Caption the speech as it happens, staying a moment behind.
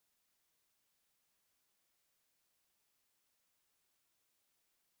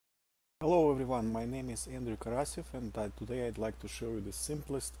Hello everyone, my name is Andrew Karasyev and today I'd like to show you the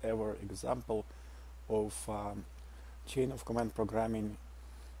simplest ever example of chain of command programming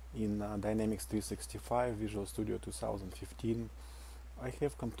in Dynamics 365 Visual Studio 2015. I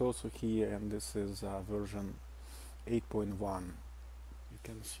have Contoso here and this is version 8.1. You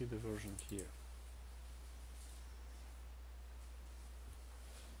can see the version here.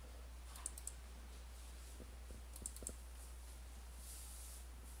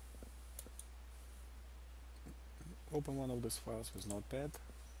 Open one of these files with Notepad.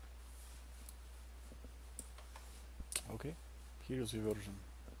 Okay, here's the version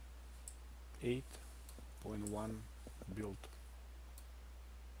 8.1 built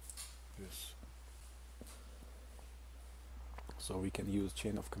this. So we can use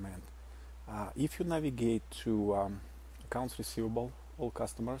chain of command. If you navigate to accounts receivable, all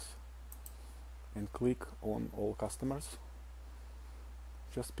customers, and click on all customers,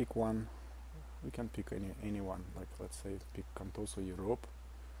 just pick one. We can pick any one, like let's say pick Contoso Europe.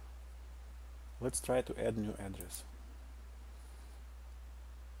 Let's try to add new address.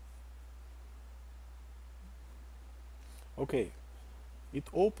 Okay, it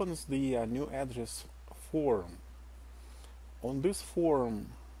opens the new address form. On this form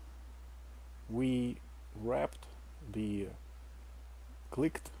we wrapped the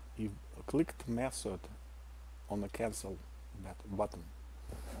clicked method on the cancel button.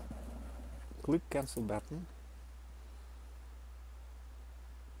 Click cancel button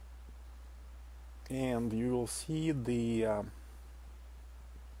and you will see the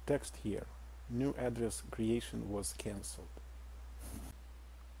text here. New address creation was cancelled.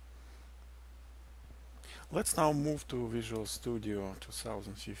 Let's now move to Visual Studio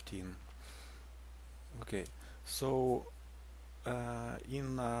 2015. Okay, so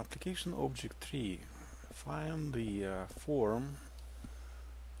in application object 3, find the form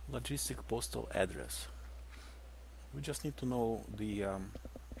LogisticsPostalAddress. We just need to know the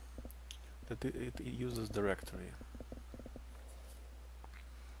that it uses directory.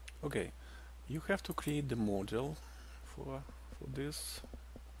 Okay, you have to create the module for this.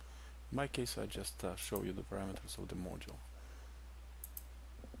 In my case, I just show you the parameters of the module.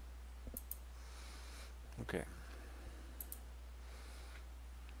 Okay.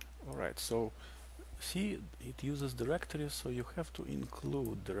 Alright, so see, it uses directory, so you have to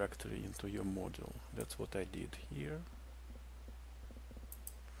include directory into your module. That's what I did here.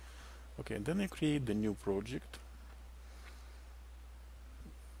 Okay, then you create the new project,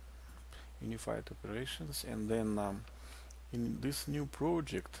 unified operations, and then in this new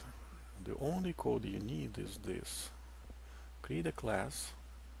project, the only code you need is this. Create a class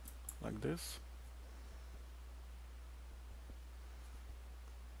like this,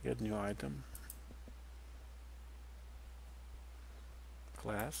 add new item,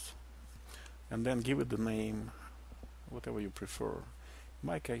 class, and then give it the name whatever you prefer. In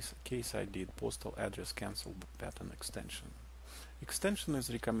my case I did postal address cancel pattern extension. Extension is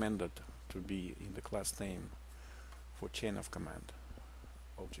recommended to be in the class name for chain of command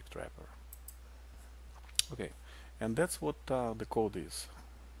object wrapper. Okay, and that's what the code is.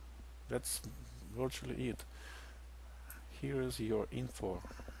 That's virtually it. Here is your info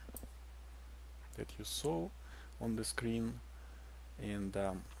that you saw on the screen, and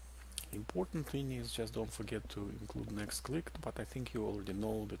important thing is just don't forget to include next clicked, but I think you already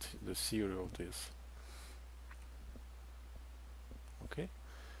know that the theory of this. Okay,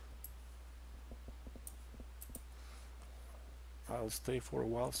 I'll stay for a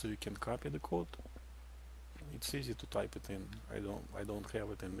while so you can copy the code. It's easy to type it in. I don't have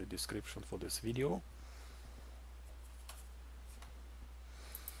it in the description for this video.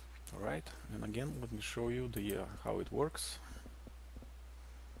 Alright, and again let me show you the how it works.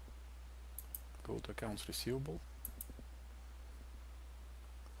 Go to accounts receivable,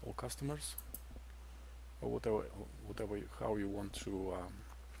 all customers, or how you want to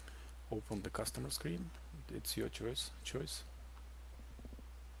open the customer screen. It's your choice.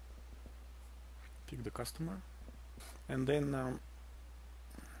 Pick the customer, and then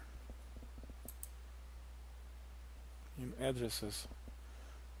in addresses,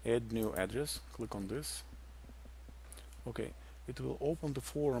 add new address. Click on this. Okay, it will open the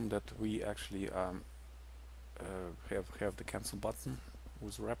form that we actually have the cancel button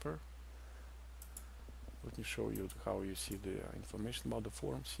with wrapper. Let me show you how you see the information about the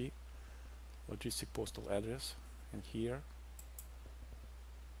form. See, LogisticsPostalAddress, and here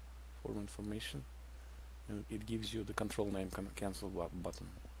form information, and it gives you the control name cancel button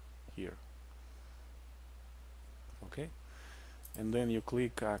here. Okay, and then you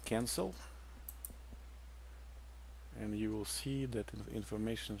click cancel, and you will see that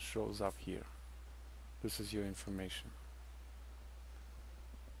information shows up here. This is your information.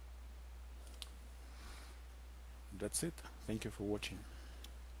 That's it. Thank you for watching.